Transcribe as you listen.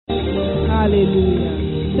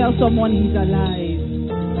Hallelujah. Tell someone he's alive.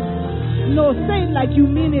 No, say it like you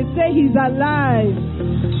mean it. Say he's alive.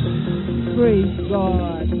 Praise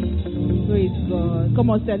God. Praise God. Come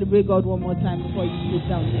on, celebrate God one more time before you sit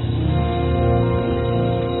down.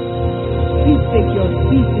 Please take your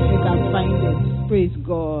seat if you can find it. Praise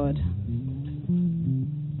God.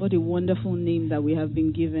 What a wonderful name that we have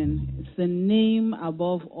been given. It's the name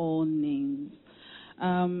above all names.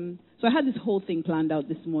 So I had this whole thing planned out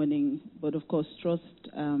this morning, but of course, trust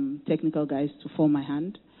technical guys to form my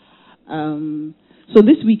hand. So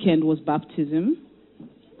this weekend was baptism.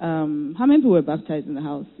 How many people were baptized in the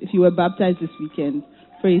house? If you were baptized this weekend,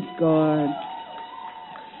 praise God.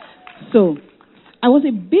 So I was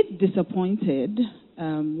a bit disappointed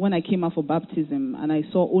when I came out for baptism and I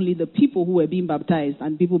saw only the people who were being baptized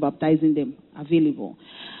and people baptizing them available.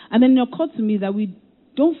 And then it occurred to me that we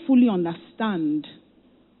don't fully understand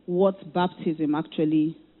what baptism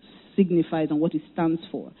actually signifies and what it stands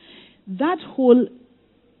for. That whole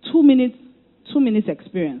 2 minutes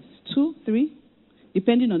experience, 2, 3,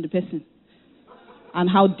 depending on the person and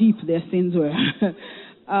how deep their sins were,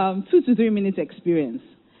 2 to 3 minutes experience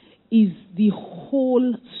is the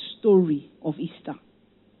whole story of Easter.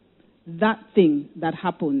 That thing that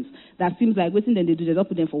happens, that seems like waiting, then they do, they don't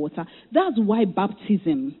put them for water. That's why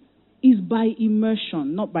baptism is by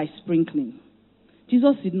immersion, not by sprinkling.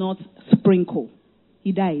 Jesus did not sprinkle.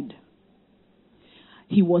 He died.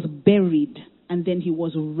 He was buried, and then he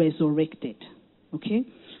was resurrected. Okay?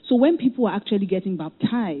 So when people are actually getting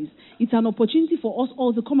baptized, it's an opportunity for us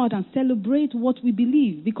all to come out and celebrate what we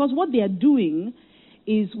believe. Because what they are doing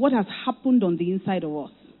is what has happened on the inside of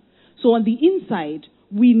us. So on the inside,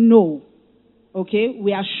 we know. Okay?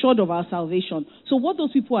 We are assured of our salvation. So what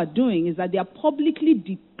those people are doing is that they are publicly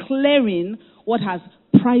declaring what has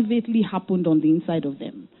privately happened on the inside of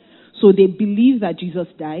them. So they believe that Jesus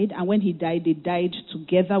died, and when he died, they died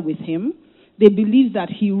together with him. They believe that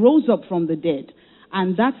he rose up from the dead,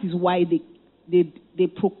 and that is why they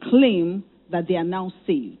proclaim that they are now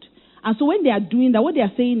saved. And so when they are doing that, what they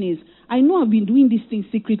are saying is, I know I've been doing these things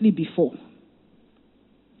secretly before.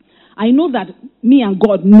 I know that me and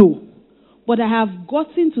God know, but I have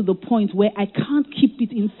gotten to the point where I can't keep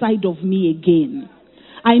it inside of me again.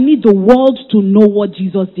 I need the world to know what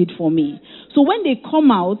Jesus did for me. So when they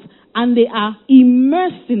come out and they are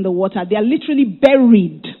immersed in the water, they are literally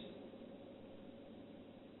buried.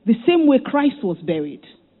 The same way Christ was buried.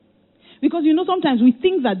 Because sometimes we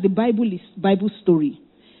think that the Bible is Bible story.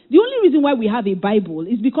 The only reason why we have a Bible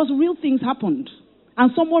is because real things happened.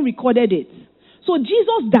 And someone recorded it. So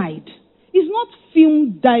Jesus died. It's not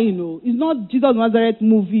film dying. It's not Jesus Nazareth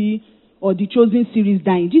movie or the Chosen series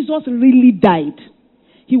dying. Jesus really died.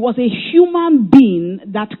 He was a human being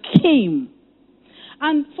that came.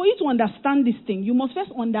 And for you to understand this thing, you must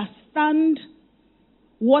first understand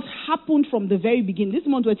what happened from the very beginning. This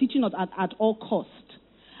month we're teaching at all cost.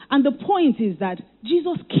 And the point is that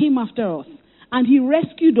Jesus came after us and he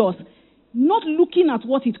rescued us, not looking at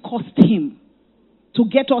what it cost him to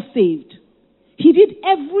get us saved. He did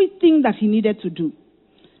everything that he needed to do.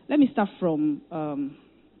 Let me start from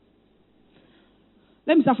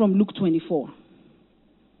Luke 24.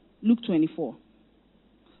 Luke 24.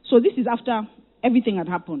 So this is after everything had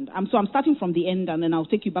happened. So I'm starting from the end, and then I'll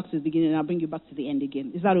take you back to the beginning, and I'll bring you back to the end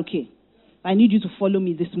again. Is that okay? I need you to follow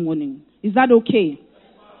me this morning. Is that okay?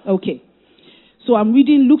 Okay. So I'm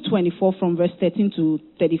reading Luke 24 from verse 13 to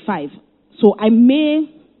 35. So I may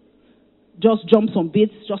just jump some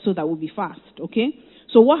bits just so that we'll be fast, okay?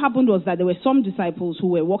 So what happened was that there were some disciples who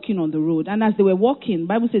were walking on the road, and as they were walking,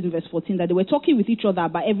 Bible says in verse 14 that they were talking with each other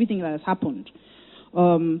about everything that has happened.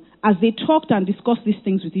 As they talked and discussed these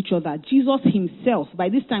things with each other, Jesus himself, by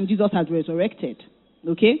this time Jesus had resurrected,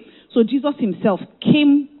 okay? So Jesus himself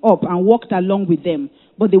came up and walked along with them,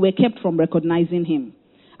 but they were kept from recognizing him.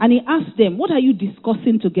 And he asked them, what are you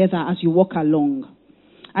discussing together as you walk along?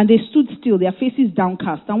 And they stood still, their faces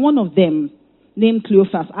downcast. And one of them, named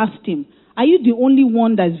Cleophas, asked him, are you the only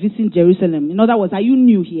one that is visiting Jerusalem? In other words, are you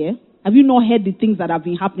new here? Have you not heard the things that have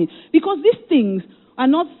been happening? Because these things are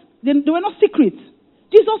not, they were not secrets.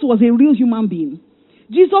 Jesus was a real human being.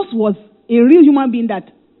 Jesus was a real human being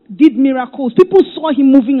that did miracles. People saw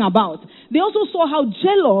him moving about. They also saw how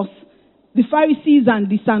jealous the Pharisees and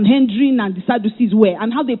the Sanhedrin and the Sadducees were,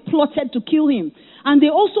 and how they plotted to kill him. And they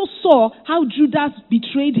also saw how Judas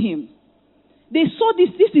betrayed him. They saw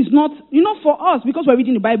this is not, for us, because we're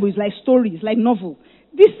reading the Bible, it's like stories, like novel.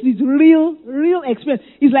 This is real experience.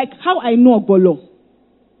 It's like how I know Ogbolo.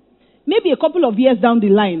 Maybe a couple of years down the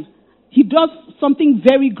line, he does something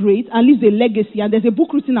very great and leaves a legacy, and there's a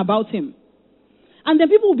book written about him. And then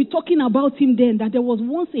people will be talking about him then, that there was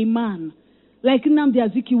once a man like Nnamdi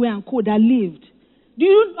Azikiwe and co that lived.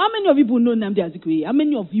 How many of you people know Nnamdi Azikiwe? How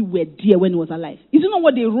many of you were there when he was alive? Is it not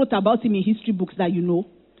what they wrote about him in history books that you know?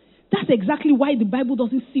 That's exactly why the Bible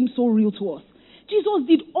doesn't seem so real to us. Jesus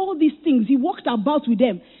did all these things. He walked about with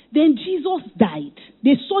them. Then Jesus died.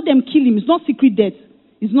 They saw them kill him. It's not secret death.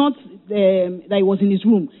 It's not that he was in his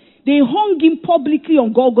room. They hung him publicly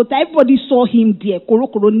on Golgotha. Everybody saw him there, koro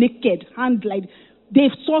naked, hand like. They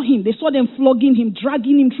saw him. They saw them flogging him,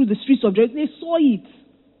 dragging him through the streets of Jerusalem. They saw it.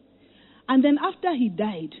 And then after he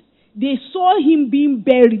died, they saw him being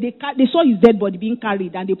buried. They saw his dead body being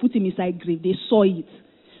carried, and they put him inside grave. They saw it.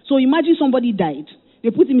 So imagine somebody died.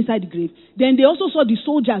 They put him inside the grave. Then they also saw the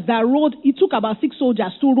soldiers that rolled. It took about 6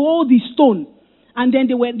 soldiers to roll the stone. And then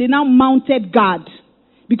they now mounted guard.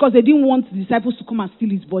 Because they didn't want the disciples to come and steal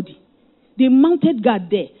his body. They mounted guard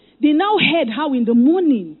there. They now heard how in the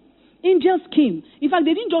morning angels came. In fact,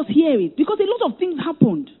 they didn't just hear it. Because a lot of things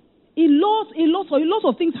happened. A lot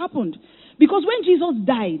of things happened. Because when Jesus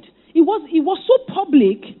died, it was so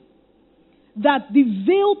public that the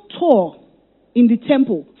veil tore in the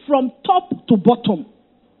temple from top to bottom.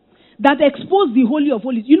 That exposed the Holy of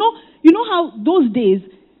Holies. You know how those days,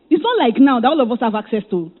 it's not like now that all of us have access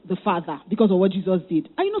to the Father because of what Jesus did.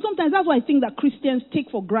 And sometimes that's why I think that Christians take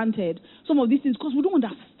for granted some of these things because we don't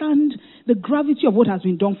understand the gravity of what has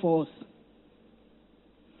been done for us.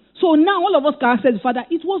 So now all of us can access the Father.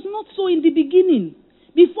 It was not so in the beginning.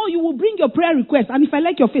 Before you will bring your prayer request, and if I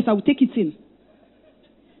like your face, I will take it in.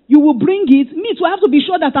 You will bring it. Me too, I have to be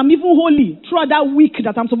sure that I'm even holy throughout that week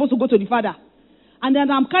that I'm supposed to go to the Father. And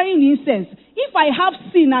then I'm carrying the incense. If I have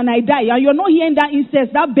sin and I die, and you're not hearing that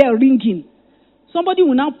incense, that bell ringing, somebody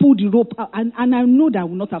will now pull the rope. And I know that I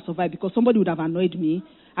will not have survived because somebody would have annoyed me.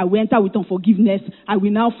 I will enter with unforgiveness. I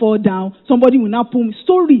will now fall down. Somebody will now pull me.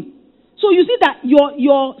 Story. So you see that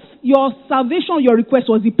your salvation, your request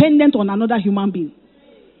was dependent on another human being.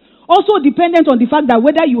 Also dependent on the fact that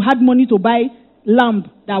whether you had money to buy lamb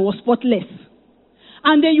that was spotless.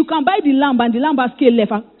 And then you can buy the lamb and the lamb has scale left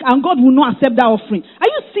and God will not accept that offering. Are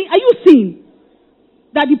you seeing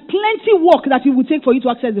that the plenty work that it would take for you to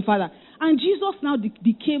access the Father? And Jesus now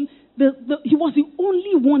became, he was the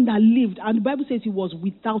only one that lived. And the Bible says he was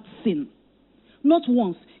without sin. Not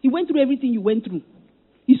once. He went through everything you went through.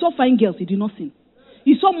 He saw fine girls, he did not sin.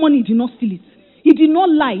 He saw money, he did not steal it. He did not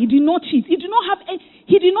lie, he did not cheat. He did not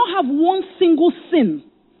have one single sin.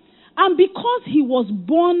 And because he was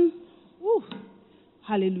born,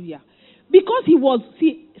 hallelujah. Because he was,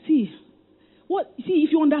 if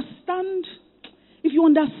you understand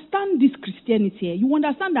this Christianity, you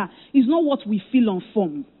understand that it's not what we feel on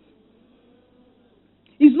form.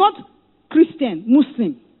 It's not Christian,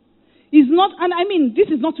 Muslim. It's not, and I mean, this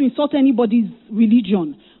is not to insult anybody's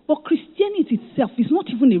religion, but Christianity itself is not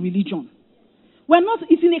even a religion.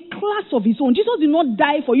 It's in a class of its own. Jesus did not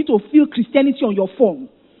die for you to feel Christianity on your form.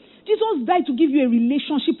 Jesus died to give you a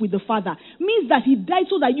relationship with the Father. Means that he died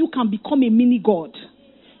so that you can become a mini God.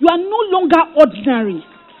 You are no longer ordinary.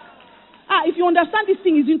 If you understand this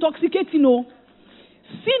thing is intoxicating,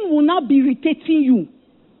 sin will now be irritating you.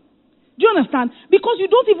 Do you understand? Because you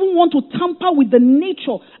don't even want to tamper with the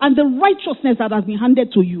nature and the righteousness that has been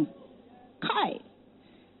handed to you. Kai.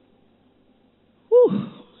 Whew.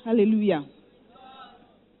 Hallelujah.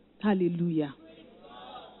 Hallelujah.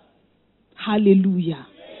 Hallelujah.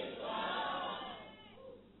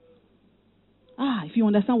 If you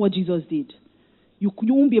understand what Jesus did, you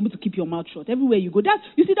won't be able to keep your mouth shut. Everywhere you go.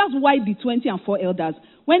 That's why the 24 elders,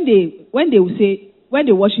 when they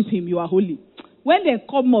worship him, you are holy. When they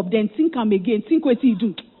come up, then think him again. Think what you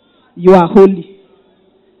do. You are holy.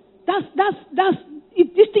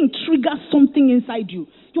 This thing triggers something inside you.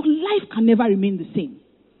 Your life can never remain the same.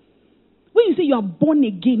 When you say you are born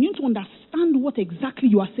again, you need to understand what exactly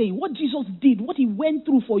you are saying. What Jesus did, what he went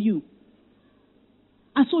through for you.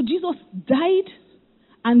 And so Jesus died,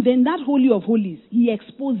 and then that Holy of Holies, he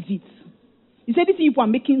exposed it. He said, these people are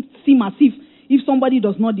making it seem as if somebody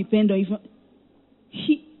does not depend on you.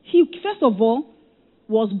 He first of all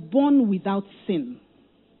was born without sin.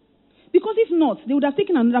 Because if not, they would have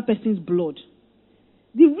taken another person's blood.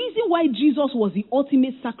 The reason why Jesus was the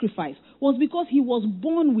ultimate sacrifice was because he was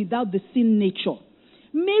born without the sin nature.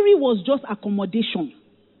 Mary was just accommodation.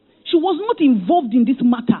 She was not involved in this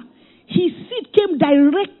matter. His seed came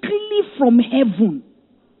directly from heaven.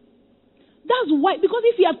 That's why, because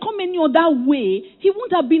if he had come any other way, he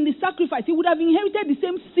wouldn't have been the sacrifice. He would have inherited the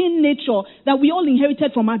same sin nature that we all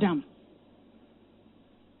inherited from Adam.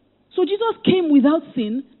 So Jesus came without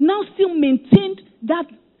sin, now still maintained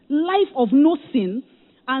that life of no sin,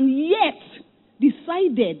 and yet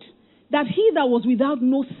decided that he that was without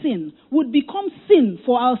no sin would become sin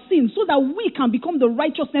for our sins so that we can become the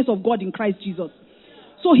righteousness of God in Christ Jesus.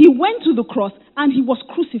 So he went to the cross and he was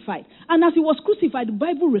crucified. And as he was crucified, the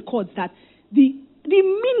Bible records that the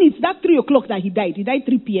minutes, that 3 o'clock that he died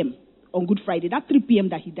 3 p.m. on Good Friday, that 3 p.m.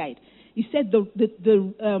 that he died, he said the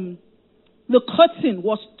curtain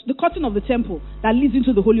of the temple that leads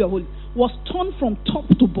into the Holy of Holies was torn from top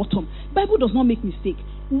to bottom. The Bible does not make mistake.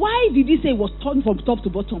 Why did he say it was torn from top to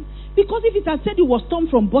bottom? Because if it had said it was torn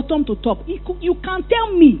from bottom to top, you can't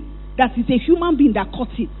tell me that it's a human being that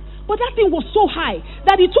cut it. But that thing was so high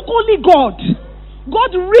that it took only God.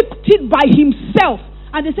 God ripped it by himself.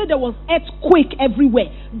 And they said there was earthquake everywhere.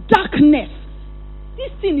 Darkness.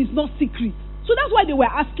 This thing is not secret. So that's why they were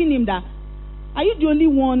asking him that, are you the only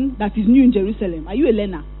one that is new in Jerusalem? Are you a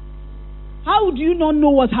learner? How do you not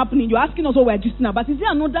know what's happening? You're asking us what we're gisting about. Is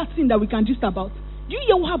there another thing that we can gist about? Do you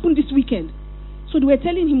hear what happened this weekend? So they were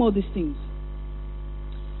telling him all these things.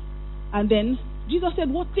 And then Jesus said,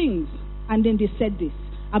 what things? And then they said this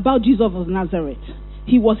about Jesus of Nazareth.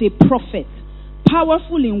 He was a prophet,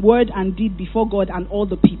 powerful in word and deed before God and all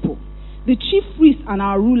the people. The chief priests and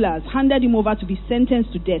our rulers handed him over to be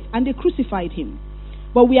sentenced to death, and they crucified him.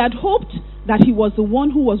 But we had hoped that he was the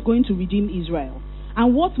one who was going to redeem Israel.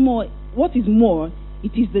 And what is more,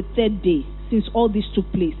 it is the third day since all this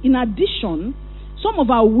took place. In addition, some of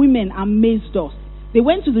our women amazed us. They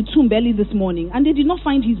went to the tomb early this morning, and they did not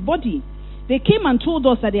find his body. They came and told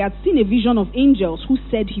us that they had seen a vision of angels who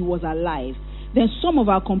said he was alive. Then some of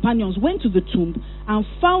our companions went to the tomb and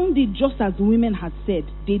found it just as the women had said.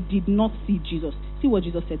 They did not see Jesus. See what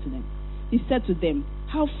Jesus said to them. He said to them,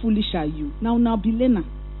 how foolish are you? Now, Bilena.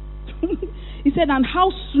 He said, and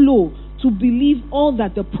how slow to believe all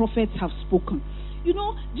that the prophets have spoken. You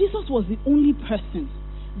know, Jesus was the only person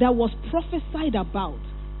that was prophesied about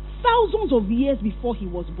thousands of years before he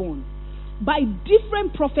was born by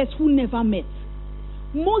different prophets who never met.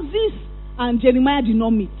 Moses and Jeremiah did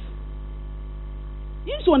not meet.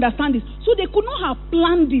 You need to understand this. So they could not have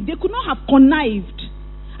planned it. They could not have connived.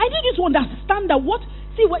 I need you to understand that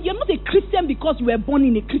you're not a Christian because you were born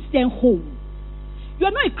in a Christian home. You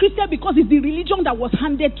are not a Christian because it's the religion that was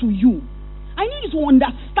handed to you. I need you to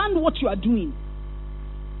understand what you are doing.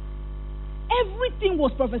 Everything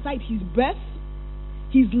was prophesied. His birth,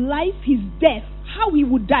 his life, his death, how he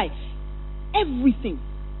would die. Everything.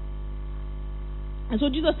 And so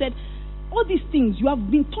Jesus said, all these things, you have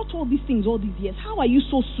been taught all these things all these years. How are you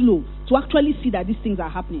so slow to actually see that these things are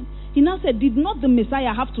happening? He now said, did not the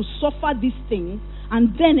Messiah have to suffer these things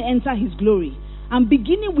and then enter his glory? And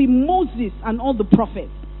beginning with Moses and all the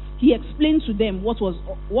prophets, he explained to them what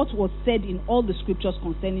was said in all the scriptures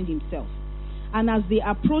concerning himself. And as they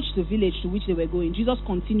approached the village to which they were going, Jesus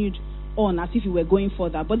continued on as if he were going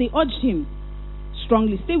further. But they urged him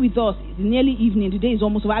strongly, stay with us. It's nearly evening. The day is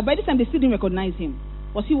almost over. By this time, they still didn't recognize him.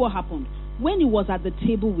 But see what happened. When he was at the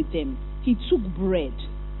table with them, he took bread,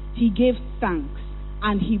 he gave thanks,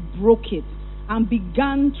 and he broke it and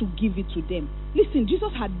began to give it to them. Listen, Jesus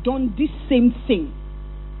had done this same thing.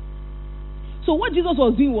 So what Jesus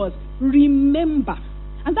was doing was remember.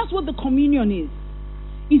 And that's what the communion is.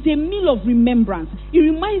 It's a meal of remembrance. It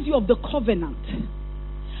reminds you of the covenant.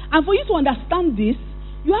 And for you to understand this,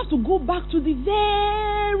 you have to go back to the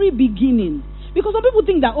very beginning. Because some people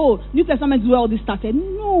think that, New Testament is where all this started.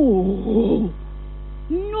 No.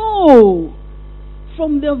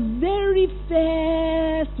 From the very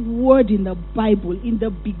first word in the Bible, in the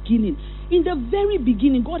very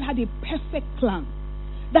beginning, God had a perfect plan.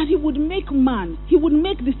 That he would make man, he would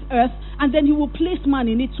make this earth, and then he would place man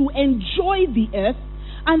in it to enjoy the earth,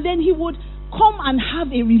 and then he would come and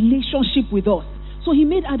have a relationship with us. So he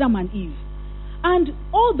made Adam and Eve. And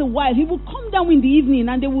all the while, he would come down in the evening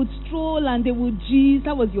and they would stroll and they would gist.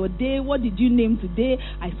 How was your day? What did you name today?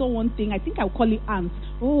 I saw one thing. I think I'll call it ants.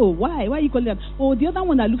 Oh, why? Why are you calling it ants? Oh, the other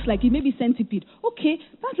one that looks like it, maybe centipede. Okay,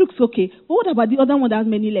 that looks okay. But what about the other one that has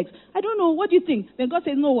many legs? I don't know. What do you think? Then God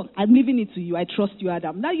says, no, I'm leaving it to you. I trust you,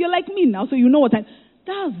 Adam. Now you're like me now, so you know what do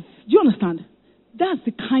you understand? That's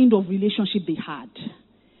the kind of relationship they had.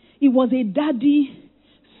 It was a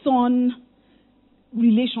daddy-son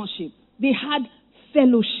relationship. They had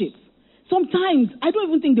fellowship. Sometimes, I don't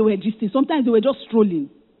even think they were gisting. Sometimes they were just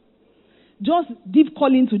strolling. Just deep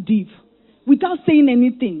calling to deep. Without saying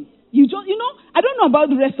anything. I don't know about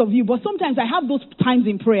the rest of you, but sometimes I have those times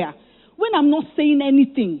in prayer when I'm not saying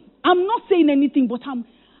anything. I'm not saying anything, but I'm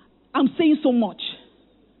saying so much.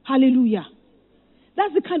 Hallelujah.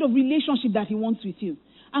 That's the kind of relationship that he wants with you.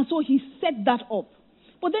 And so he set that up.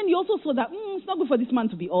 But then he also saw that it's not good for this man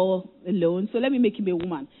to be all alone, so let me make him a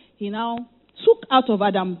woman. He now took out of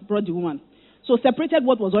Adam, brought the woman. So separated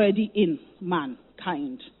what was already in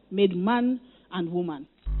mankind, made man and woman.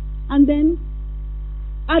 And then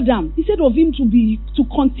Adam, instead of him to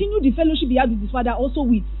continue the fellowship he had with his father, also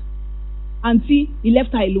with auntie, he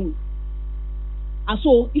left her alone. And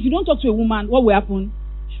so, if you don't talk to a woman, what will happen?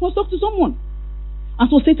 She must talk to someone. And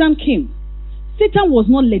so Satan came. Satan was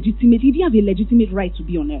not legitimate. He didn't have a legitimate right to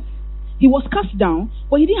be on earth. He was cast down,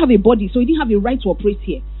 but he didn't have a body, so he didn't have a right to operate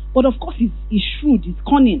here. But of course, he's shrewd, he's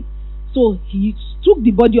cunning. So he took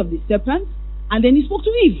the body of the serpent, and then he spoke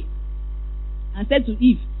to Eve. And said to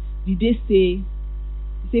Eve, did they say,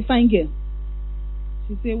 fine girl?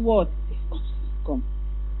 She said, what? Come.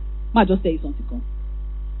 Ma just tell you something, come.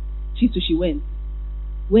 She went.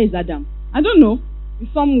 Where is Adam? I don't know.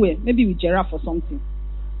 It's somewhere. Maybe with giraffe or something.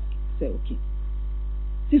 I said, okay.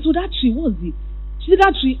 Say, so that tree, what was it? She said,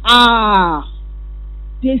 that tree,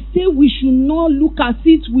 they say we should not look at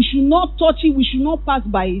it, we should not touch it, we should not pass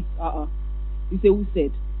by it. He said, who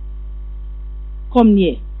said? Come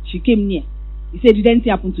near. She came near. He said, did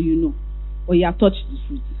anything happen to you? No. Or you have touched the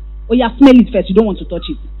fruit. Or you have smelled it first, you don't want to touch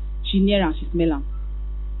it. She near and she smell it.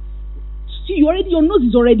 See, your nose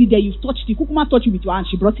is already there, you've touched it. Kukuma touched it with your hand,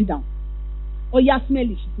 she brought it down. Or you have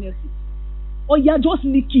smelled it, she smells it. Or you just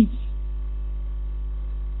lick it.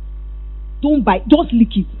 Don't bite, just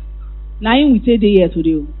lick it. Now we take the here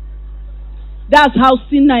today. That's how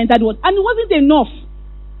sin now entered the world. And it wasn't enough.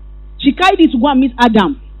 She carried it to go and meet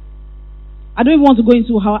Adam. I don't even want to go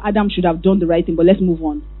into how Adam should have done the right thing, but let's move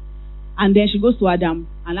on. And then she goes to Adam,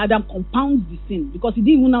 and Adam compounds the sin because he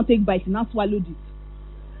didn't even now take bite, he now swallowed it.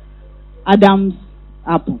 Adam's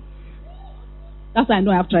apple. That's why I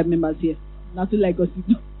know I have tribe members here. Nothing like gossip.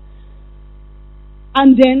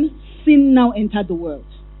 And then sin now entered the world.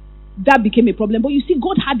 That became a problem. But you see,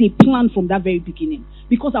 God had a plan from that very beginning.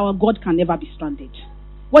 Because our God can never be stranded.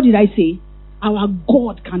 What did I say? Our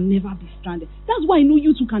God can never be stranded. That's why I know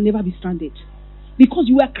you too can never be stranded. Because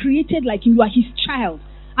you are created like him. You are his child.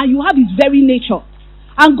 And you have his very nature.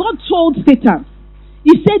 And God told Satan,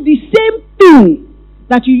 he said the same thing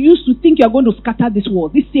that you used to think you are going to scatter this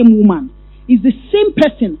world, this same woman, is the same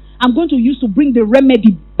person I'm going to use to bring the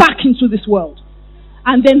remedy back into this world.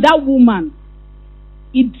 And then that woman,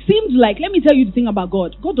 it seemed like, let me tell you the thing about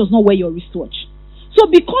God. God does not wear your wristwatch. So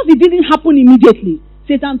because it didn't happen immediately,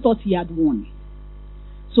 Satan thought he had won.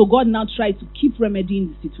 So God now tried to keep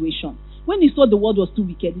remedying the situation. When he saw the world was too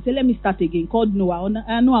wicked, he said, let me start again. Called Noah.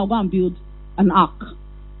 I know I'll go and build an ark.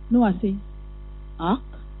 Noah said, ark?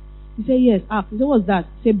 He said, yes, ark. He said, what's that?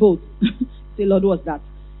 He said, boat. He said, Lord, what's that?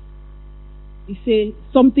 He said,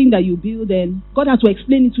 something that you build. And God had to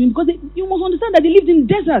explain it to him because you must understand that they lived in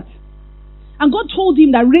the desert. And God told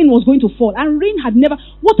him that rain was going to fall. And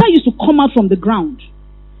water used to come out from the ground.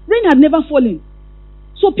 Rain had never fallen.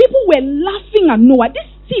 So people were laughing at Noah.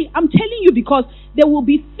 I'm telling you because there will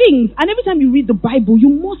be things, and every time you read the Bible, you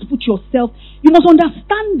must you must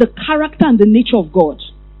understand the character and the nature of God.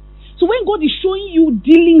 So when God is showing you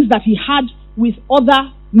dealings that he had with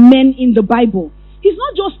other men in the Bible, he's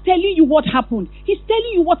not just telling you what happened. He's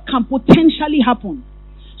telling you what can potentially happen.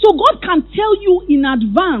 So God can tell you in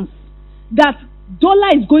advance that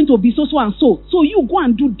dollar is going to be so and so. So you go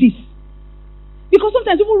and do this. Because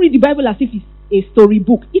sometimes people read the Bible as if it's a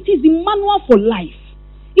storybook. It is the manual for life.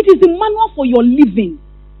 It is the manual for your living.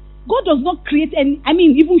 God does not create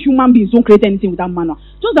even human beings don't create anything without manual.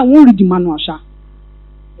 Just that won't read the manual,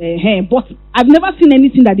 but I've never seen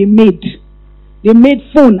anything that they made. They made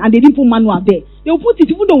phone and they didn't put manual there. They will put it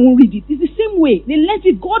even though they won't read it. It's the same way. They let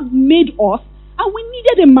it. God made us and we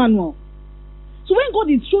needed a manual. So when God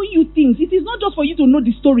is showing you things, it is not just for you to know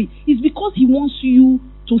the story. It's because he wants you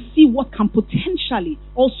to see what can potentially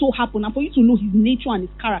also happen and for you to know his nature and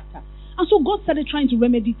his character. And so God started trying to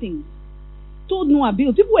remedy things. Told Noah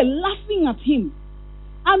build. People were laughing at him.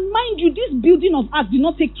 And mind you, this building of ark did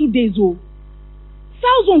not take 2 days.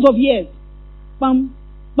 Thousands of years. Bam,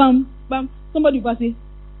 bam, bam. Somebody will say,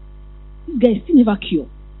 this guy is still never cured.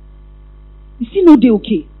 He's still no day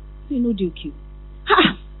okay. Still no day okay.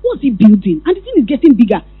 What's he building? And the thing is getting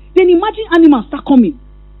bigger. Then imagine animals start coming.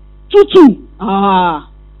 2.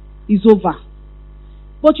 It's over.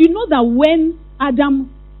 But you know that when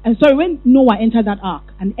Noah entered that ark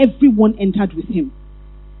and everyone entered with him,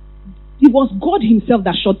 it was God himself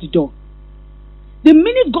that shut the door. The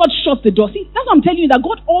minute God shut the door, see, that's what I'm telling you, that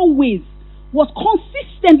God always was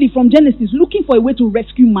consistently from Genesis looking for a way to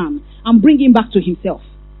rescue man and bring him back to himself.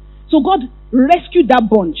 So God rescued that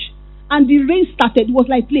bunch and the rain started. It was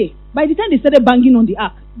like play. By the time they started banging on the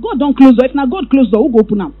ark, God don't close the door. If now God closed the door, who go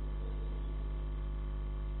open them?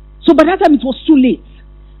 So by that time it was too late.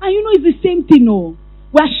 And you know it's the same thing,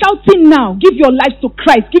 We are shouting now, give your life to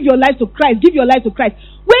Christ, give your life to Christ, give your life to Christ.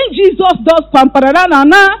 When Jesus does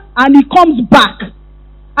pamparana and he comes back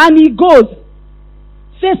and he goes,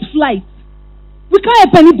 first flight, we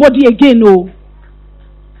can't help anybody again, no.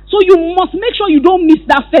 So you must make sure you don't miss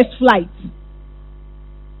that first flight.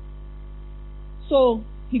 So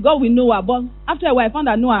he got with Noah, but after a while I found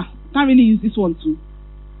that Noah can't really use this one too,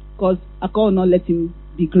 because God will not let him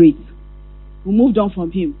be great. We moved on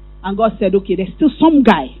from him, and God said, okay, there's still some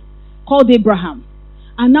guy called Abraham,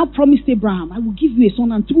 and now promised Abraham, I will give you a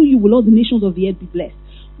son, and through you will all the nations of the earth be blessed.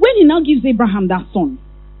 When he now gives Abraham that son,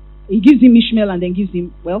 he gives him Ishmael, and then gives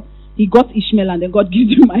him, well, he got Ishmael, and then God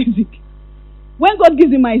gives him Isaac. When God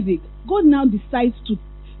gives him Isaac, God now decides to,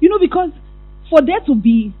 because for there to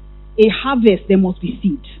be a harvest, there must be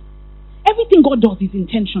seed. Everything God does is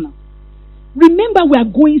intentional. Remember, we are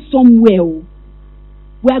going somewhere.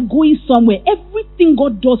 We are going somewhere. Everything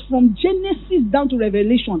God does from Genesis down to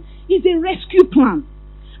Revelation is a rescue plan.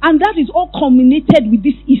 And that is all culminated with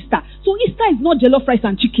this Easter. So Easter is not jollof rice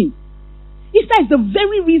and chicken. Easter is the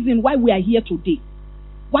very reason why we are here today.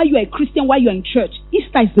 Why you are a Christian, why you are in church.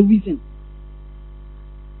 Easter is the reason.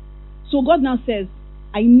 So God now says,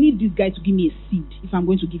 I need this guy to give me a seed if I'm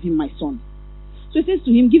going to give him my son. So he says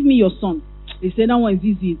to him, give me your son. He said, that one is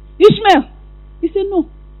easy. Ishmael. He said, no,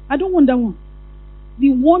 I don't want that one. The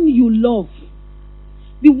one you love,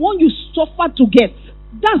 the one you suffered to get,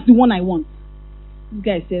 that's the one I want. This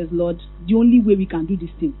guy says, Lord, the only way we can do this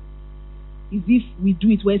thing is if we do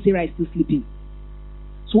it while Sarah is still sleeping.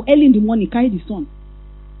 So early in the morning, he carried his son.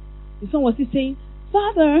 The son was still saying,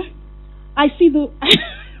 Father, I see the...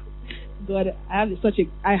 God,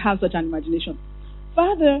 I have such an imagination.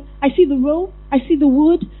 Father, I see the rope, I see the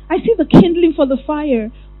wood, I see the kindling for the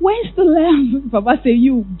fire. Where's the lamb? Papa say,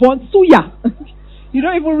 you born suya. You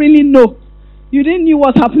don't even really know. You didn't know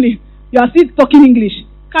what's happening. You are still talking English.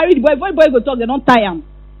 Carried the boy go talk, they don't tie him.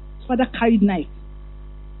 His father carried knife.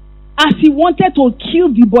 As he wanted to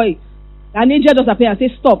kill the boy, an angel just appeared and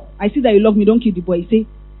said, stop. I see that you love me, don't kill the boy. He say,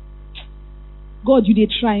 God, you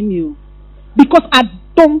did try me. Because I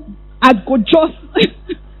go just...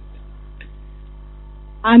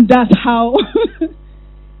 And that's how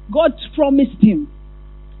God promised him.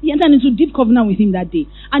 He entered into deep covenant with him that day.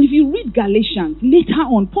 And if you read Galatians, later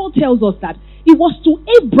on, Paul tells us that it was to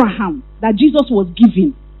Abraham that Jesus was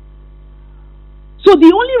given. So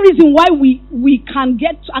the only reason why we can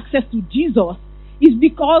get access to Jesus is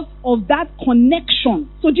because of that connection.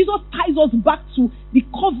 So Jesus ties us back to the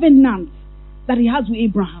covenant that he has with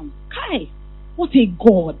Abraham. Kai, what a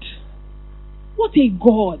God. What a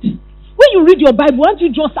God. When you read your Bible, aren't you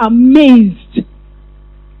just amazed?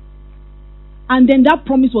 And then that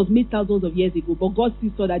promise was made thousands of years ago, but God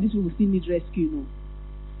still saw that this will still need rescue.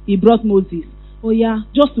 He brought Moses. Oh yeah,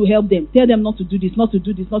 just to help them. Tell them not to do this, not to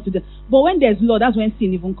do this, not to do that. But when there's law, that's when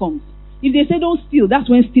sin even comes. If they say don't steal, that's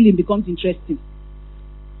when stealing becomes interesting.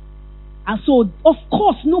 And so, of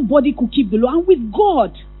course, nobody could keep the law. And with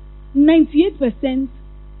God, 98%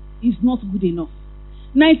 is not good enough.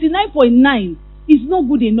 99.9 is not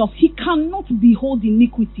good enough. He cannot behold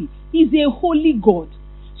iniquity. He's a holy God.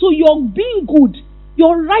 So your being good,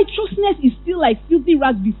 your righteousness is still like filthy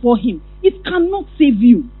rags before him. It cannot save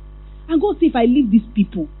you. And God said, if I leave these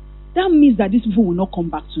people, that means that these people will not come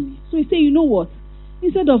back to me. So he said, you know what?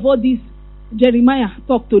 Instead of all this, Jeremiah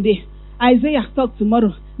talk today, Isaiah talk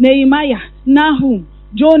tomorrow, Nehemiah, Nahum,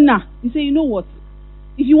 Jonah. He said, you know what?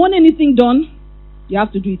 If you want anything done, you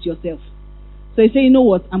have to do it yourself. So he said, you know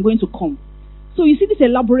what? I'm going to come. So you see this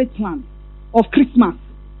elaborate plan of Christmas.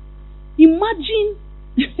 Imagine,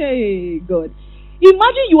 hey God,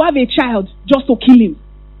 imagine you have a child just to kill him.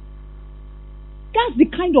 That's the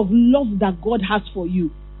kind of love that God has for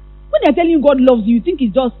you. When they're telling you God loves you, you think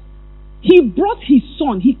it's just, he brought his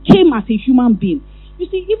son, he came as a human being. You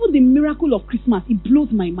see, even the miracle of Christmas, it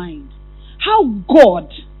blows my mind. How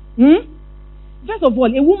God, first of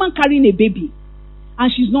all, a woman carrying a baby,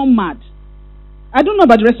 and she's not mad. I don't know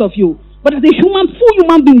about the rest of you, but as a full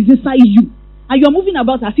human being is inside you, and you are moving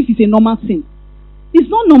about as if it's a normal thing. It's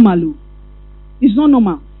not normal. It's not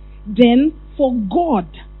normal. Then, for God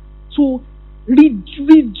to I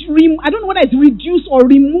don't know whether it's reduce or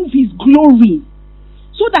remove his glory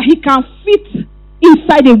so that he can fit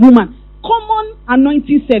inside a woman. Common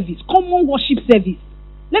anointing service, common worship service.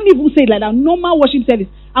 Let me even say it like that, normal worship service.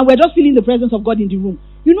 And we're just feeling the presence of God in the room.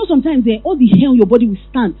 You know, sometimes all the hair on your body will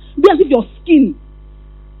stand. It'll be as if your skin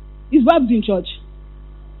is. Babs in church.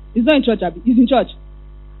 He's not in church, Abby. He's in church.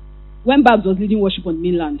 When Babs was leading worship on the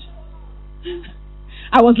mainland,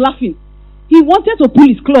 I was laughing. He wanted to pull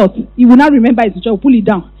his cloth. He would not remember his church. Pull it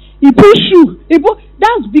down. He put shoe.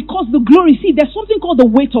 That's because the glory. See, there's something called the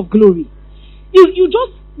weight of glory. You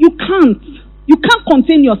can't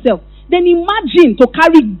contain yourself. Then imagine to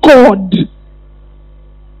carry God.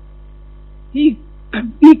 I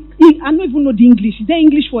don't even know the English. Is there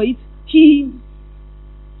English for it?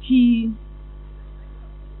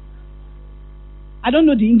 I don't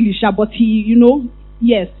know the English, but he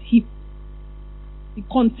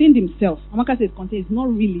contained himself. Amaka says contained. It's not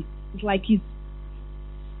really. It's like he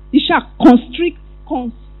shall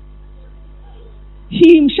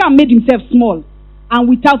he shall made himself small, and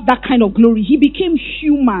without that kind of glory, he became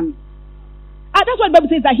human. And that's why the Bible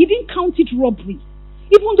says that he didn't count it robbery,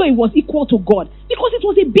 even though it was equal to God, because it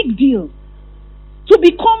was a big deal to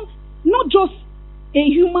become not just a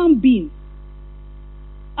human being.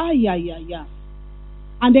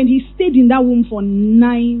 And then he stayed in that womb for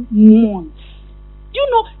 9 months. Do you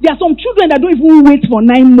know there are some children that don't even wait for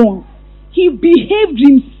 9 months? He behaved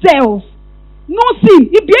himself. No sin.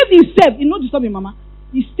 He behaved himself. He not disturb him, Mama.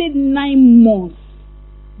 He stayed 9 months.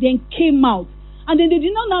 Then came out. And then they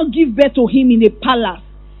did not now give birth to him in a palace.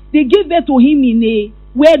 They gave birth to him in a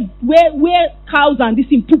where cows and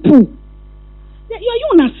this in poo-poo. Are you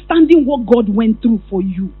understanding what God went through for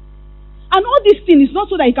you? And all these things is not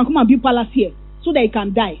so that he can come and build palace here, so that he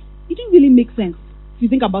can die. It didn't really make sense if you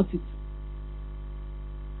think about it.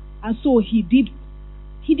 And so he did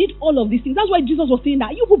all of these things. That's why Jesus was saying that,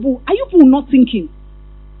 are you people not thinking?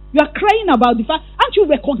 You are crying about the fact, aren't you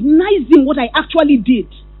recognizing what I actually did?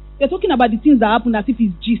 You're talking about the things that happened as if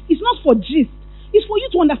it's gist. It's not for gist. It's for you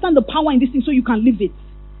to understand the power in this thing so you can live it.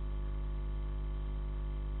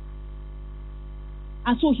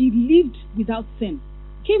 And so he lived without sin.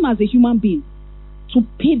 Came as a human being to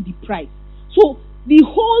pay the price. So the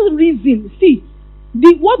whole reason,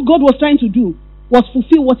 what God was trying to do was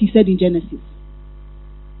fulfill what he said in Genesis.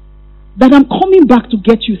 That I'm coming back to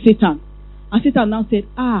get you, Satan. And Satan now said,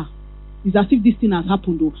 it's as if this thing has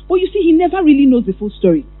happened though. But you see, he never really knows the full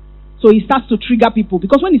story. So he starts to trigger people.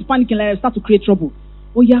 Because when he's panicking, he starts to create trouble.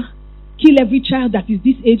 Oh yeah, kill every child that is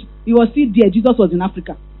this age. He was still there. Jesus was in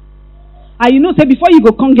Africa. And say before you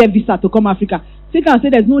go come get visa to come Africa, Satan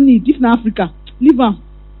said there's no need. This in Africa. Leave him.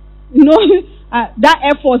 That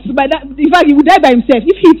Air Force, in fact, he would die by himself.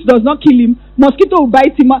 If heat does not kill him, mosquito will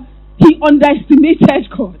bite him. He underestimated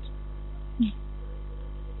God.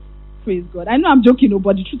 Praise God. I know I'm joking,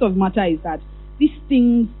 but the truth of the matter is that these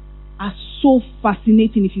things are so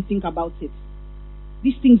fascinating if you think about it.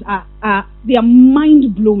 These things they are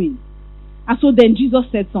mind-blowing. And so then Jesus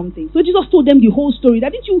said something. So Jesus told them the whole story.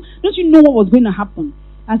 That don't you know what was going to happen?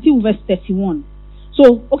 Until verse 31.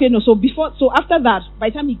 So after that, by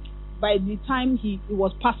the time it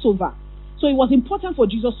was Passover. So it was important for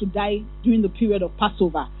Jesus to die during the period of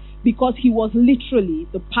Passover, because he was literally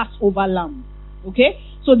the Passover lamb. Okay?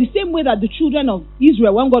 So the same way that the children of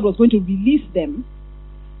Israel, when God was going to release them,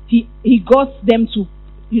 he got them to,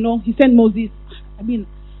 he sent Moses.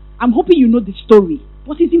 I'm hoping you know the story.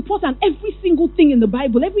 But it's important. Every single thing in the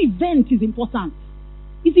Bible, every event is important.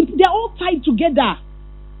 They're all tied together.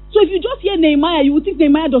 So if you just hear Nehemiah, you would think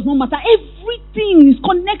Nehemiah does not matter. Everything is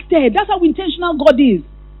connected. That's how intentional God is.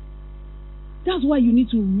 That's why you need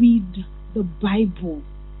to read the Bible.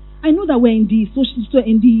 I know that we're in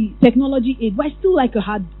the technology age, but I still like a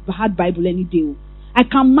hard Bible any day. I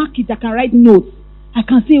can mark it. I can write notes. I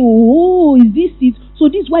can say, is this it? So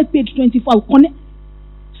this is why page 24. I'll connect.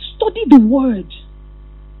 Study the word.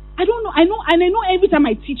 I don't know. I know every time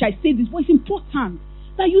I teach, I say this, but it's important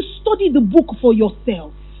that you study the book for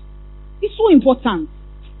yourself. It's so important.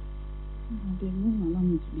 They won't allow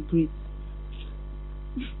me to be great.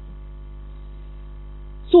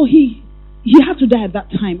 So he had to die at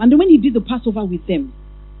that time. And then when he did the Passover with them,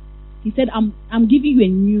 he said, I'm giving you a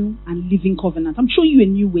new and living covenant. I'm showing you a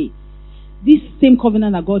new way. This same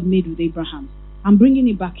covenant that God made with Abraham, I'm bringing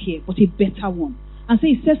it back here, but a better one. And so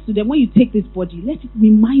he says to them, when you take this body, let it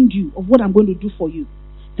remind you of what I'm going to do for you.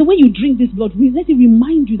 So when you drink this blood, let it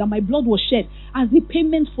remind you that my blood was shed as the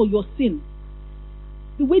payment for your sin.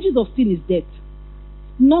 The wages of sin is death,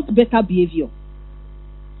 not better behavior.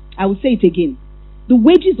 I will say it again. The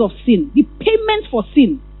wages of sin, the payment for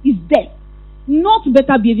sin is death, not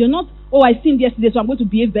better behavior. Not, I sinned yesterday, so I'm going to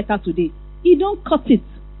behave better today. He don't cut it.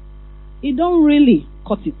 He don't really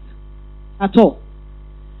cut it at all.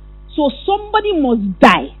 So somebody must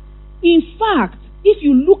die. In fact, if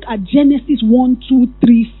you look at Genesis 1, 2,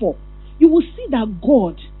 3, 4, you will see that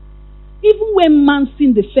God, even when man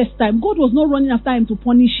sinned the first time, God was not running after him to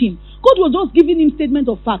punish him. God was just giving him statement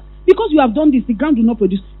of fact Because you have done this, the ground will not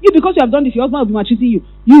produce. You, because you have done this, your husband will be maltreating you.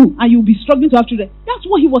 You, and you'll be struggling to have children. That's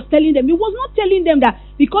what he was telling them. He was not telling them that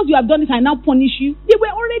because you have done this, I now punish you. They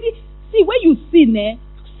were already, see, when you sin,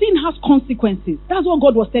 sin has consequences. That's what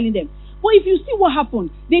God was telling them. But if you see what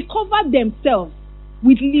happened, they covered themselves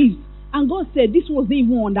with leaves. And God said, this was they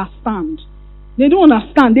even understand. They don't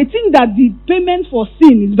understand. They think that the payment for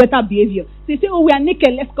sin is better behavior. They say, oh, we are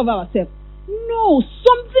naked, let's cover ourselves. No,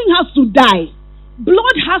 something has to die.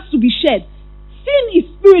 Blood has to be shed. Sin is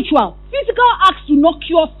spiritual. Physical acts do not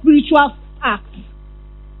cure spiritual acts.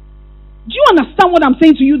 Do you understand what I'm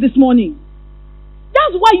saying to you this morning?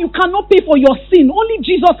 That's why you cannot pay for your sin. Only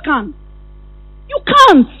Jesus can. You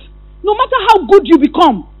can't. No matter how good you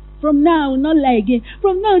become. From now, not lie again.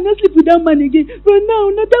 From now, not sleep with that man again. From now,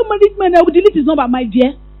 not that married man. I will delete his number, my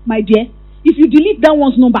dear. My dear. If you delete that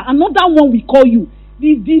one's number, another one will call you.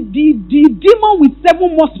 The demon with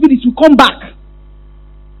 7 more spirits will come back.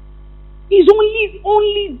 It's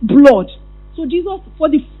only blood. So Jesus, for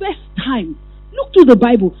the first time, look to the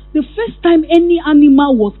Bible. The first time any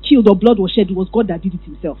animal was killed or blood was shed, it was God that did it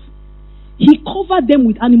himself. He covered them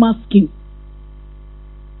with animal skin.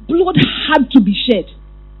 Blood had to be shed.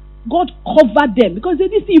 God covered them. Because they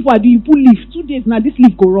didn't see if I do, you put leaf. 2 days now, this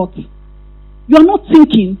leaf go rot. You are not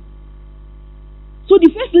thinking. So the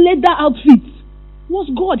first leather outfit was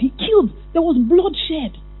God. He killed. There was blood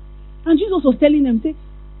shed. And Jesus was telling them, say,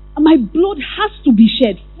 my blood has to be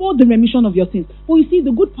shed for the remission of your sins. But you see,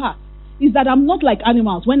 the good part is that I'm not like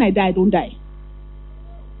animals. When I die, I don't die.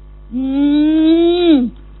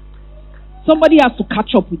 Somebody has to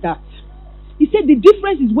catch up with that. He said the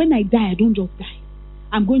difference is when I die, I don't just die.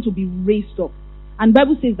 I'm going to be raised up. And the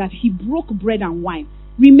Bible says that he broke bread and wine.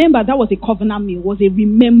 Remember, that was a covenant meal. It was a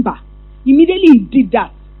remember. Immediately he did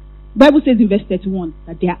that. The Bible says in verse 31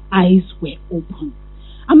 that their eyes were open.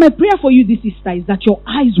 And my prayer for you this Easter is that your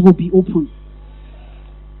eyes will be open.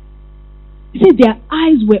 He said their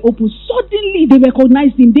eyes were open. Suddenly they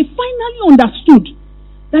recognized him. They finally understood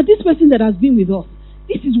that this person that has been with us,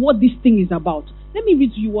 this is what this thing is about. Let me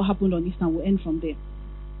read to you what happened on Easter and we'll end from there.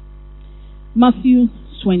 Matthew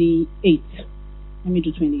 28. Let me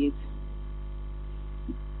do 28.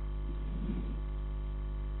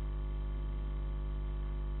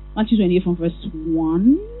 Matthew 28 from verse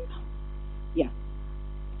 1. Yeah.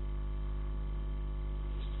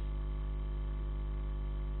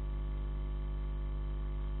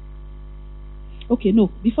 Okay,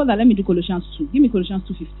 no. Before that, let me do Colossians 2. Give me Colossians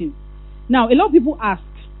 2:15. Now, a lot of people ask,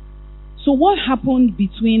 so what happened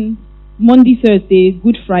between Monday, Thursday,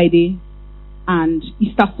 Good Friday, and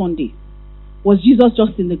Easter Sunday? Was Jesus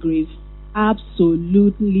just in the grave?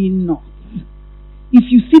 Absolutely not.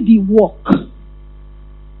 If you see the walk,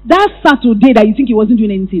 that Saturday that you think he wasn't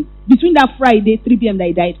doing anything, between that Friday, 3 p.m. that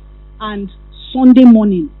he died, and Sunday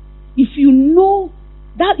morning, if you know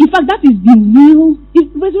that, in fact, that is the real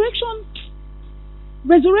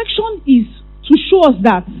resurrection is to show us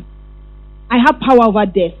that I have power over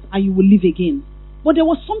death and you will live again. But there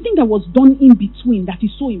was something that was done in between that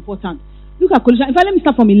is so important. Look at Colossians. In fact, let me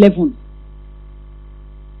start from 11.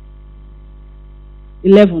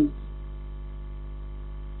 11.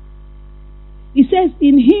 It says,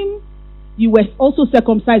 in him you were also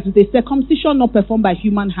circumcised with a circumcision not performed by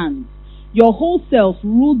human hands. Your whole self,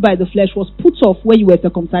 ruled by the flesh, was put off when you were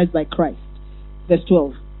circumcised by Christ. Verse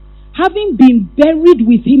 12. Having been buried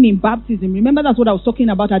with him in baptism. Remember, that's what I was talking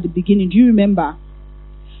about at the beginning. Do you remember?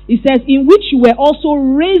 It says, in which you were also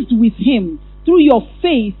raised with him through your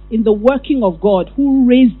faith in the working of God who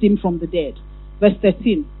raised him from the dead. Verse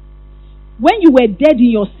 13. When you were dead in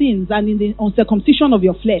your sins and in the uncircumcision of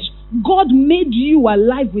your flesh, God made you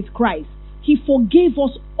alive with Christ. He forgave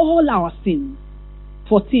us all our sins.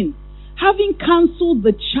 14. Having cancelled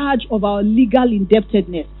the charge of our legal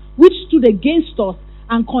indebtedness, which stood against us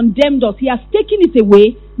and condemned us, he has taken it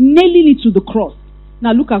away, nailing it to the cross.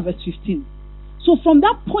 Now look at verse 15. So from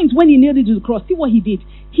that point when he nailed it to the cross, see what he did.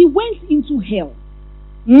 He went into hell.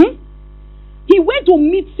 He went to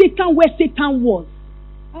meet Satan where Satan was.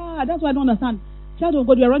 That's what I don't understand. Child of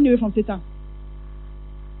God, we are running away from Satan.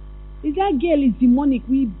 If that girl is demonic,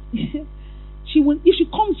 if she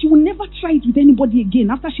comes, she will never try it with anybody again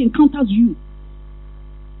after she encounters you.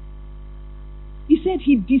 He said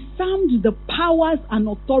he disarmed the powers and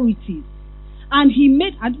authorities. And he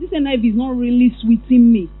made, and this NIV is not really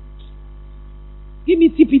sweeting me. Give me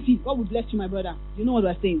TPT. God will bless you, my brother. You know what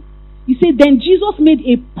we're saying. He said, then Jesus made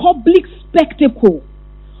a public spectacle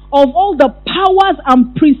of all the powers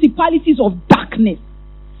and principalities of darkness.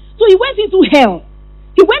 So he went into hell.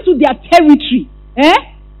 He went to their territory.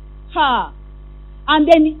 And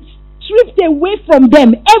then stripped away from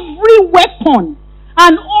them every weapon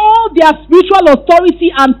and all their spiritual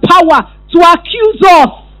authority and power to accuse us.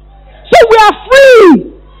 So we are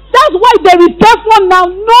free. That's why there is therefore now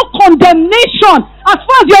no condemnation as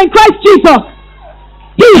far as you're in Christ Jesus.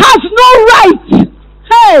 He has no right.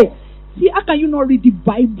 Hey, see, how can you not read the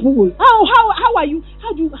Bible? How are you?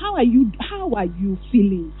 How are you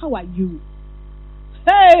feeling? How are you?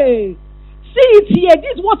 Hey, see it here.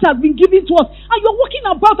 This is what has been given to us, and you're walking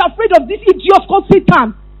about afraid of this idiot called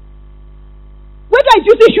Satan, whether it's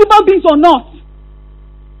using human beings or not.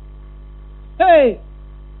 Hey,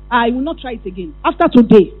 I will not try it again. After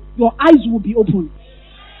today, your eyes will be open.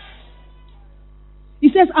 He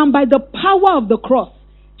says, and by the power of the cross,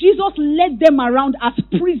 Jesus led them around as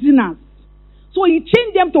prisoners. So he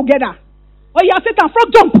chained them together. Oh yeah, Satan,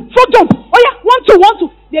 frog jump. Oh yeah, 1, 2.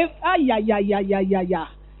 They,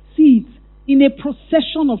 See it, in a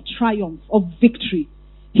procession of triumph, of victory.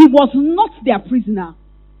 He was not their prisoner.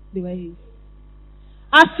 They were his.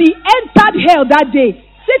 As he entered hell that day,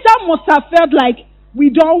 Satan must have felt like, we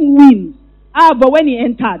don't win. But when he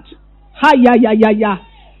entered,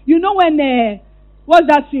 you know when, what's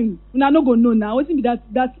that thing? I no go know now. What's it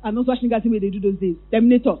that Arnold Schwarzenegger thing where they do those days?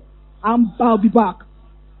 Terminator. I'll be back.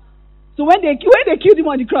 So when they killed him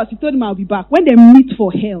on the cross, he told him I'll be back. When they meet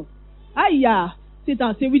for hell,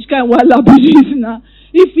 Satan say, which kind of wala be this now?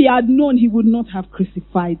 If he had known, he would not have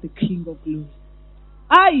crucified the King of Glory.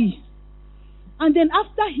 And then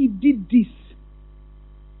after he did this,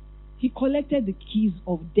 he collected the keys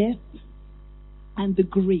of death and the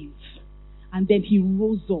grave, and then he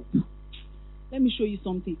rose up. Let me show you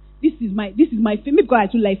something. This is my favorite, because I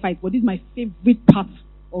do like fight, but this is my favorite part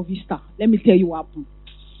of Easter. Let me tell you what happened.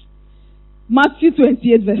 Matthew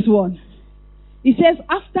 28 verse 1. It says,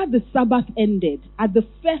 after the Sabbath ended, at the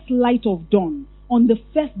first light of dawn, on the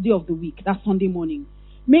first day of the week, that's Sunday morning,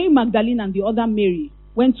 Mary Magdalene and the other Mary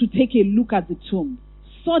went to take a look at the tomb.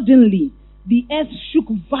 Suddenly, the earth shook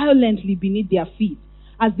violently beneath their feet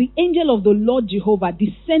as the angel of the Lord Jehovah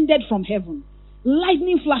descended from heaven.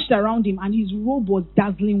 Lightning flashed around him, and his robe was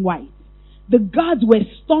dazzling white. The guards were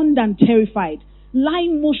stunned and terrified,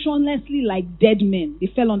 lying motionlessly like dead men. They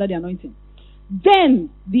fell under the anointing. Then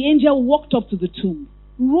the angel walked up to the tomb,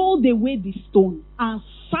 rolled away the stone, and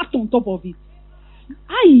sat on top of it.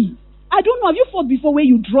 I don't know, have you fought before where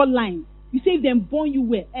you draw lines? You say if them born you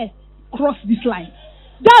where? Cross this line.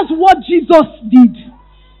 That's what Jesus did.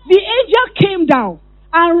 The angel came down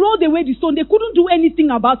and rolled away the stone. They couldn't do anything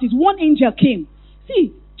about it. One angel came.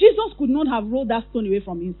 See, Jesus could not have rolled that stone away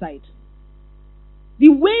from inside. The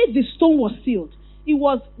way the stone was sealed, it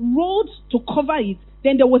was rolled to cover it.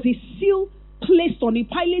 Then there was a seal placed on it.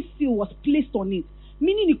 Pilate's seal was placed on it,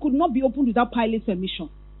 meaning it could not be opened without Pilate's permission.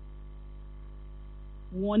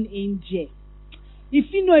 One angel. If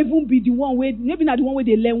he not even be the one where, maybe not the one where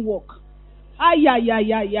they learn walk.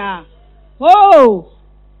 Oh,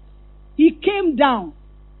 he came down,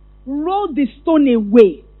 rolled the stone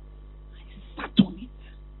away, sat on it.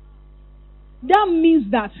 That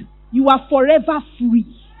means that you are forever free.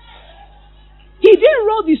 He didn't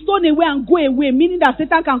roll the stone away and go away, meaning that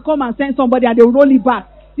Satan can come and send somebody and they'll roll it back.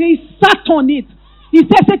 He sat on it. He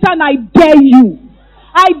said, Satan, I dare you.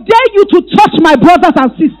 I dare you to touch my brothers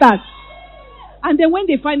and sisters. And then when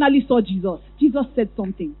they finally saw Jesus, Jesus said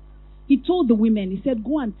something. He told the women, he said,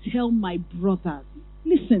 go and tell my brothers.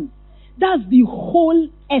 Listen, that's the whole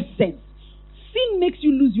essence. Sin makes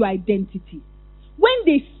you lose your identity. When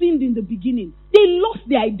they sinned in the beginning, they lost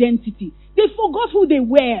their identity. They forgot who they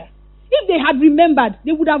were. If they had remembered,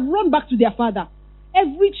 they would have run back to their father.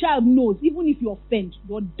 Every child knows, even if you offend,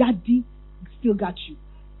 your daddy still got you.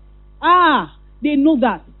 They know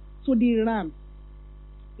that. So they ran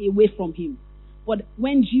away from him. But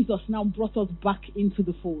when Jesus now brought us back into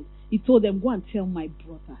the fold, he told them, go and tell my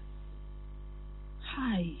brothers.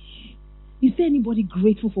 Is there anybody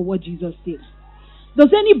grateful for what Jesus did?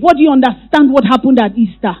 Does anybody understand what happened at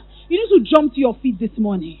Easter? You need to jump to your feet this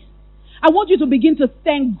morning. I want you to begin to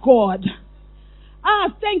thank God.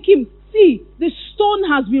 Thank him. See, the stone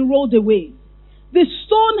has been rolled away. The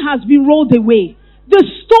stone has been rolled away. The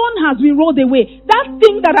stone has been rolled away. That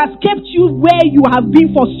thing that has kept you where you have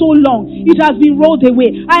been for so long, it has been rolled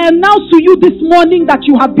away. I announce to you this morning that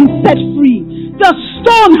you have been set free. The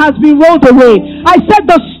stone has been rolled away. I said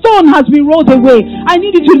the stone has been rolled away. I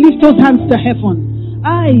need you to lift those hands to heaven.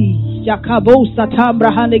 Yakabo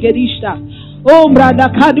Satambra Hanegerishta.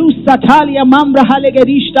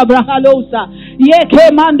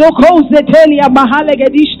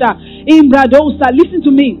 Listen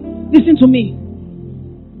to me. Listen to me.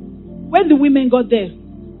 When the women got there,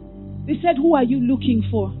 they said, who are you looking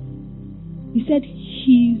for? He said,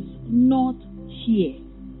 he's not here.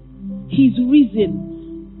 He's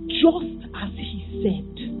risen just as he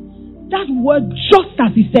said. That word, just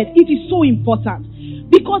as he said, it is so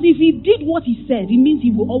important. Because if he did what he said, it means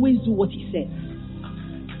he will always do what he said.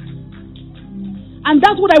 And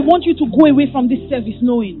that's what I want you to go away from this service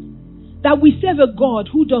knowing. That we serve a God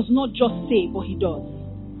who does not just say, but he does.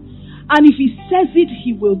 And if he says it,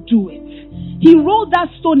 he will do it. He rolled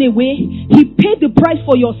that stone away. He paid the price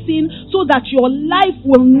for your sin so that your life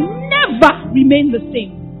will never remain the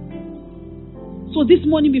same. So this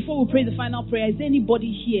morning, before we pray the final prayer, is there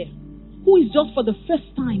anybody here who is just for the first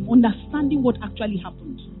time understanding what actually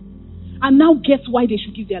happened and now gets why they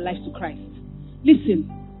should give their life to Christ? Listen,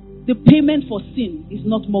 the payment for sin is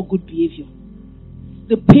not more good behavior.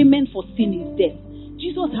 The payment for sin is death.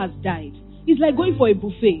 Jesus has died. It's like going for a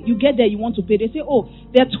buffet. You get there, you want to pay. They say, oh,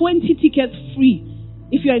 there are 20 tickets free.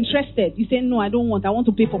 If you're interested, you say, no, I don't want. I want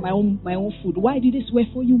to pay for my own food. Why did they swear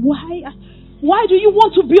for you? Why do you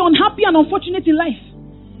want to be unhappy and unfortunate in life?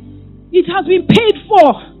 It has been paid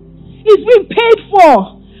for. It's been paid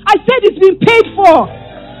for. I said it's been paid for.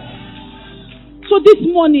 So this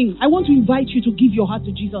morning, I want to invite you to give your heart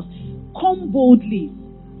to Jesus. Come boldly.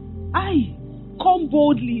 Come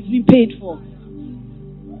boldly. It's been paid for.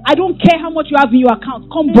 I don't care how much you have in your account.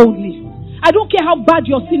 Come boldly. I don't care how bad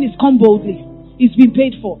your sin is. Come boldly. It's been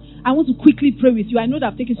paid for. I want to quickly pray with you. I know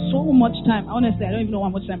that I've taken so much time. Honestly, I don't even know how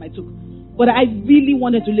much time I took. But I really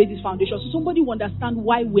wanted to lay this foundation so somebody will understand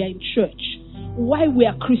why we are in church, why we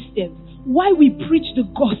are Christians, why we preach the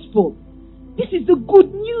gospel. This is the good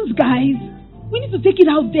news, guys. We need to take it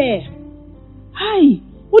out there.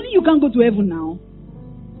 Only you can go to heaven now.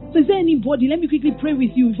 So is there anybody, let me quickly pray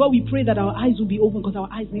with you before we pray that our eyes will be open, because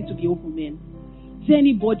our eyes need to be open, man. Is there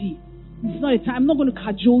anybody? It's not a time. I'm not going to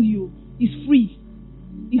cajole you. It's free.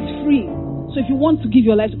 It's free. So if you want to give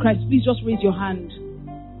your life to Christ, please just raise your hand.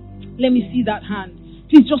 Let me see that hand.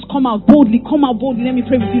 Please just come out boldly. Come out boldly. Let me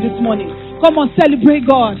pray with you this morning. Come on, celebrate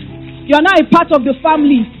God. You are now a part of the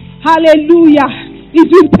family. Hallelujah.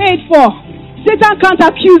 It's been paid for. Satan can't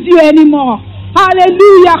accuse you anymore.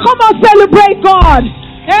 Hallelujah. Come on, celebrate God.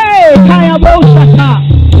 Hey,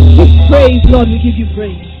 praise, Lord, we give you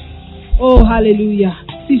praise. Oh, hallelujah.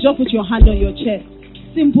 Please just put your hand on your chest.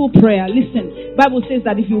 Simple prayer. Listen, Bible says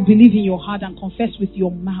that if you believe in your heart and confess with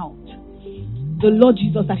your mouth the Lord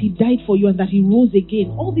Jesus, that he died for you and that he rose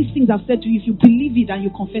again, all these things I've said to you, if you believe it and you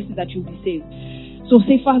confess it, that you'll be saved. So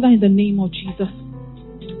say, Father, in the name of Jesus,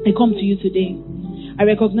 I come to you today. I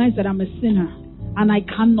recognize that I'm a sinner and I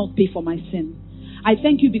cannot pay for my sin. I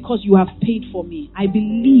thank you because you have paid for me. I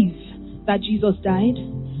believe that Jesus died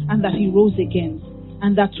and that he rose again,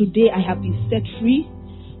 and that today I have been set free.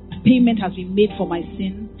 Payment has been made for my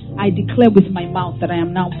sin. I declare with my mouth that I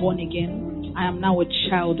am now born again. I am now a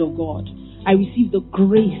child of God. I receive the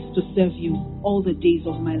grace to serve you all the days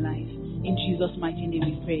of my life. In Jesus' mighty name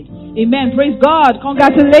we pray. Amen. Praise God.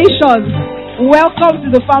 Congratulations. Welcome to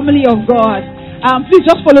the family of God. Please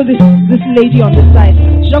just follow this lady on the side.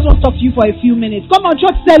 She just wants to talk to you for a few minutes. Come on,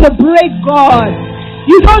 just celebrate God.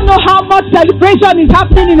 You don't know how much celebration is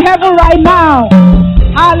happening in heaven right now.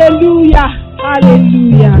 Hallelujah.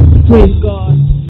 Hallelujah. Praise God.